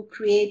to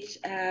create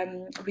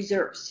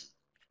reserves.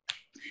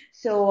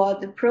 So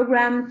the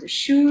programs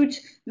should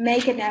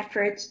make an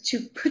effort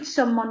to put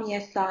some money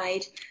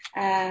aside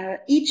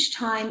each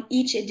time,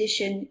 each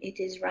edition it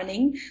is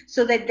running,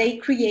 so that they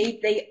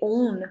create their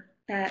own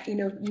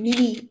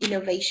mini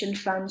innovation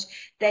fund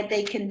that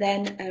they can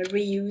then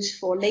reuse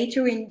for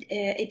later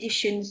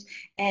editions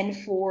and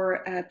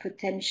for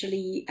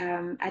potentially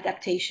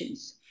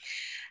adaptations.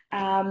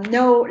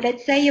 No,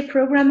 let's say a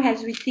program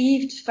has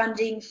received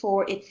funding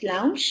for its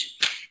launch,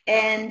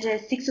 And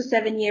 6 or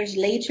 7 years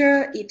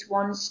later, it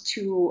wants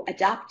to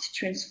adapt,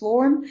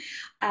 transform.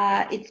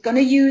 It's going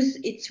to use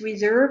its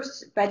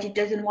reserves, but it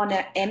doesn't want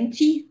to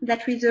empty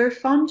that reserve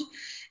fund.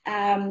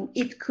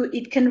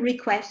 It can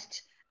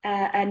request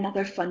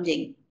another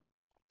funding.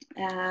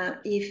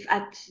 If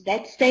at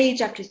that stage,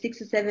 after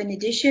 6 or 7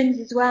 editions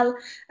as well,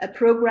 a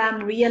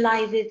program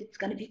realizes it's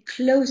going to be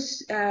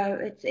close,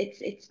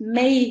 it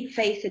may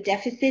face a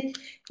deficit,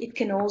 it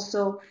can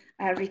also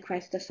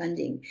request the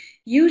funding.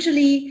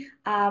 Usually,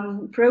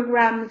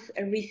 programs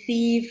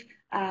receive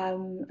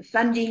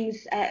fundings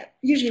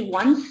usually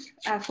once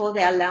for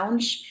their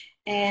launch,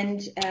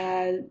 and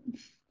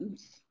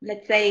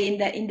let's say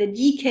in the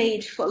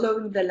decade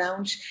following the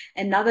launch,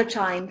 another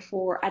time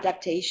for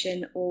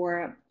adaptation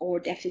or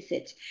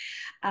deficit.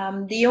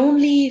 The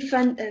only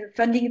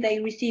funding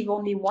they receive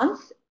only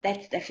once,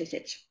 that's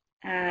deficit.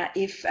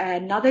 If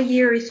another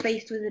year is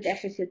faced with a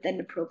deficit, then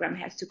the program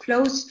has to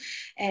close,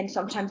 and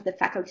sometimes the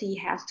faculty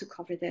has to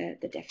cover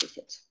the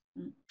deficit.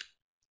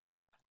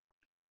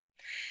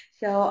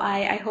 So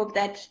I hope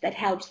that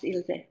helps,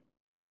 Ilse.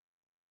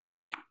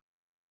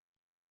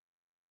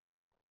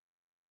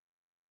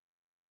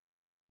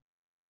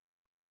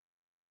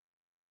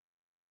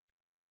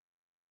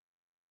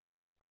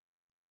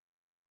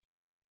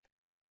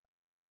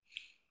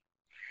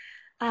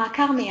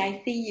 Carmi,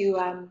 I see you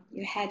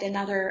had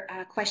another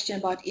question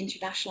about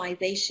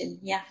internationalization.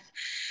 Yes.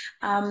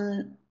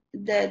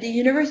 The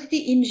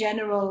university in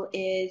general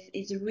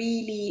is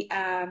really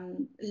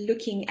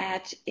looking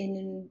at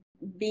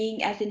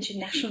being as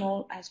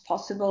international as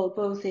possible,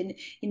 both in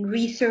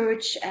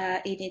research,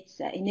 in its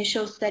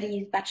initial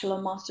studies,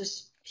 bachelor,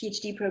 master's,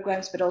 PhD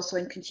programs, but also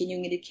in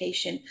continuing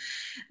education.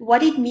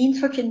 What it means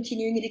for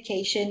continuing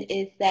education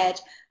is that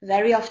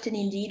very often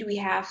indeed we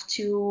have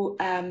to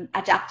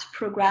adapt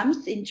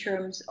programs in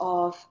terms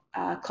of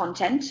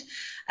content,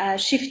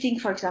 shifting,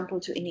 for example,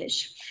 to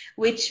English,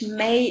 which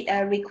may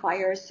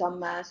require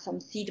some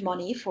seed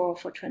money for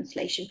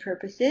translation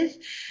purposes.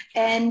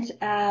 And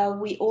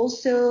we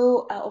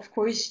also, of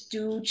course,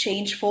 do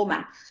change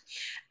formats,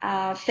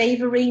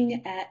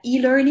 favoring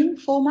e-learning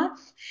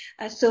formats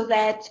so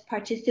that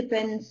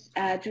participants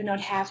do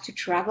not have to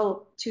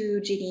travel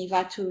to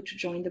Geneva to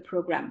join the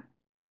program.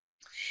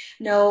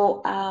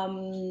 Now,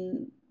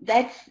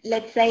 that's,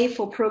 let's say,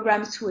 for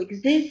programs who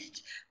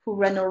exist, who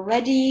run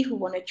already, who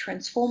want to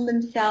transform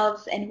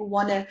themselves, and who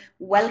want to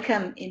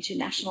welcome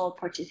international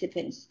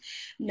participants.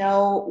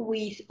 Now,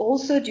 we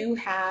also do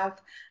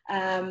have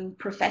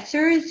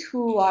professors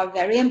who are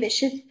very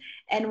ambitious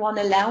and want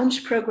to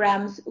launch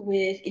programs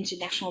with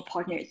international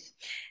partners.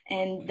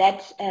 And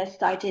that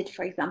started,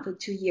 for example,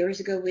 2 years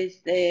ago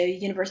with the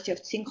University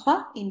of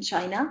Tsinghua in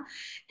China.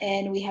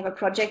 And we have a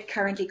project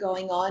currently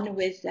going on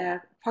with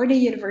a partner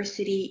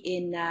university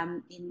in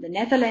the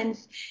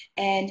Netherlands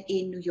and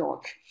in New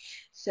York.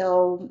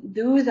 So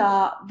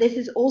this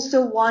is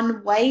also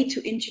one way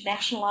to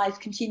internationalize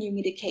continuing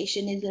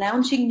education, is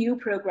launching new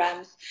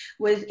programs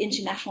with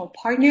international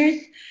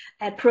partners,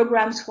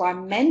 programs who are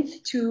meant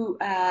to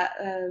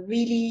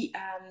really,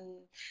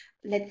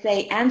 let's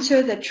say,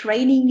 answer the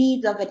training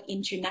needs of an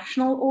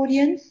international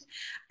audience.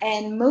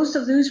 And most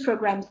of those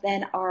programs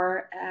then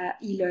are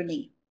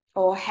e-learning,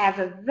 or have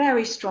a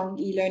very strong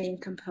e-learning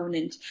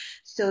component,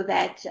 so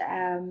that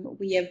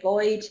we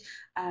avoid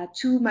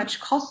too much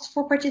cost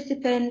for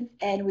participants,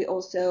 and we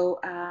also,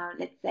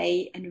 let's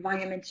say,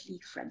 environmentally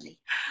friendly.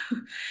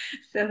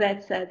 So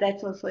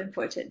that's also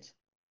important.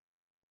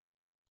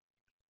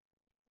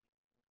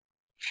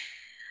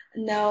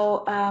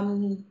 Now,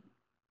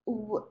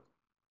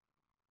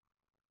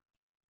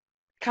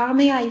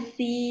 Carmi, I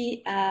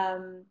see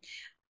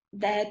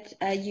that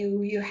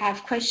you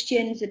have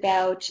questions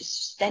about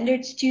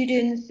standard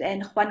students,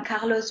 and Juan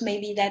Carlos,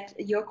 maybe that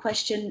your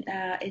question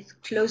is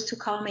close to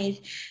Carmi's.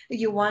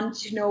 You want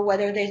to know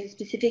whether there's a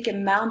specific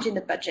amount in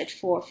the budget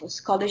for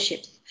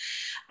scholarships.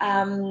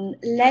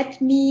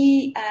 Let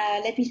me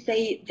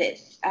say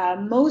this.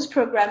 Most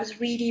programs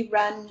really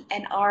run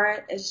and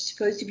are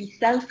supposed to be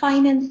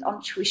self-financed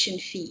on tuition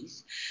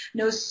fees.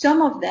 Now,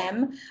 some of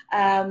them,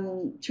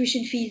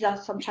 tuition fees are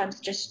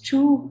sometimes just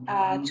too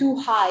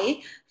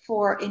high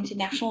for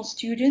international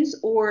students,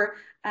 or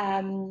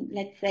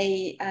let's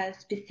say a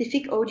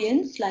specific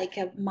audience like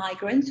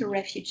migrants or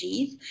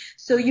refugees.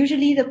 So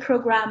usually the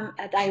program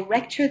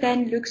director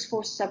then looks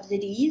for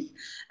subsidies,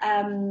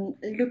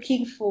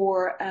 looking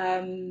for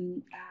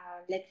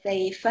let's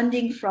say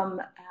funding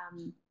from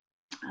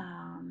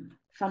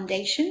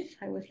foundations.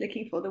 I was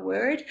looking for the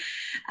word.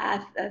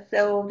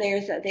 So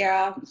there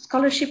are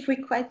scholarship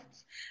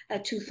requests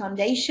to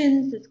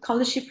foundations,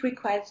 scholarship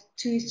requests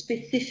to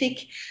specific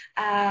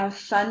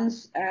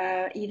funds,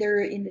 either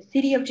in the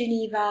city of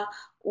Geneva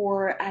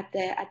or at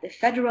the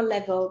federal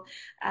level,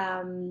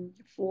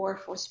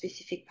 for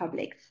specific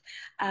publics.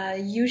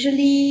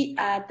 Usually,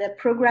 the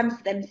programs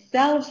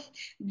themselves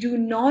do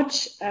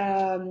not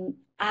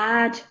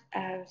add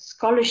a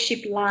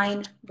scholarship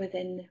line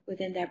within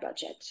their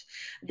budget.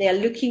 They are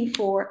looking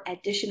for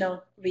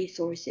additional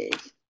resources.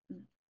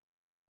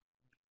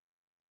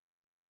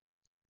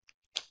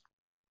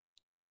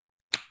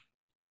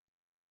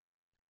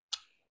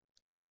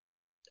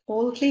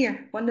 All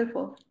clear.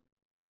 Wonderful.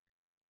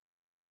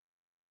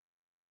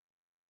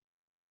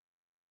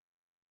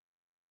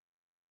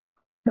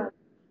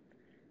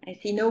 I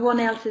see no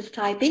one else is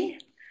typing.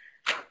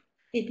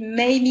 It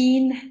may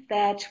mean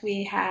that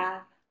we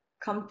have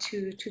come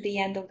to the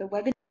end of the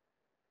webinar.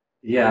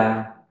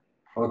 Yeah,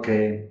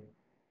 okay.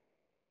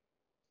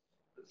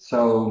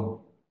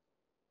 So,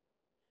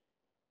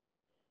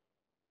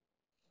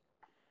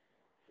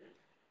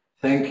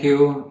 thank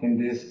you in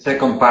this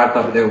second part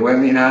of the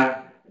webinar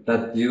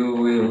that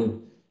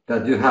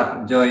you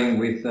have joined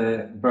with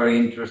very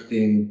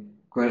interesting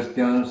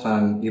questions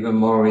and even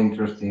more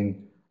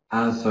interesting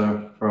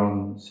answers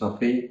from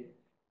Sophie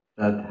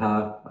that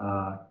have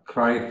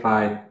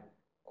clarified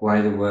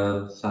quite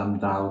well some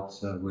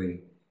doubts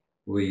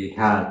we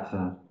had.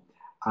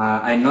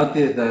 I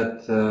noticed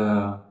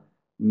that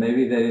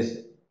maybe there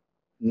is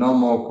no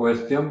more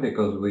question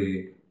because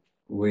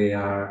we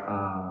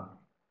are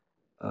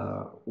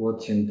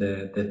watching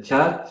the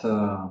chat,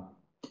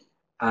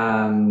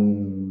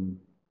 and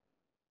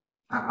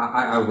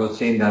I was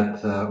seeing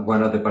that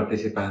one of the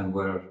participants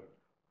were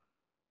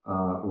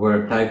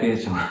typing,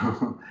 so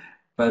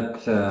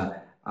but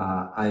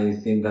I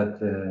think that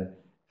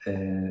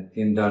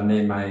in their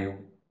name I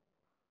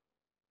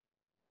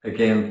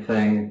again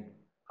thank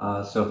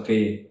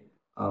Sophie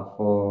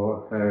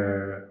for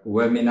her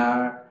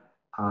webinar.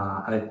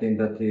 I think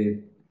that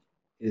it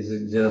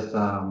is just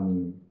a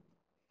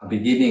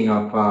beginning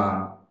of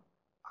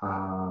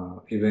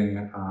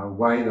even a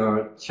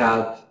wider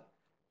chat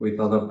with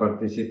other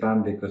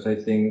participants, because I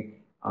think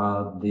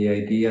the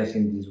ideas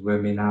in this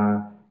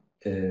webinar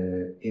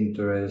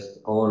interest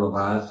all of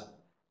us,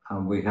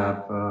 and we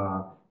have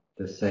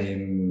the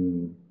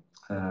same,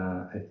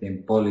 I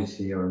think,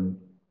 policy or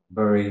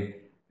very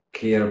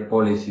clear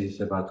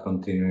policies about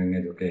continuing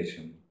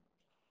education.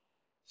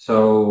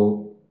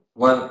 So,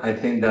 well, I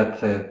think that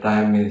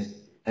time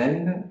is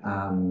end,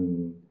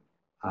 and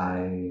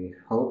I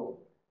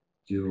hope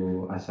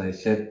you, as I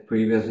said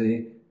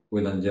previously,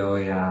 will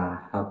enjoy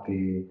a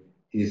happy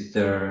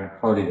Easter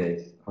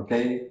holidays.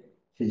 Okay?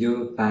 See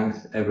you.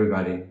 Thanks,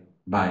 everybody.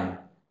 Bye.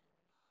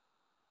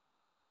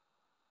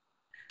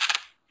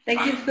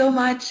 Thank you so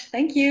much.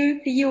 Thank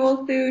you. See you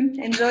all soon.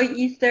 Enjoy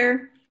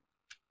Easter.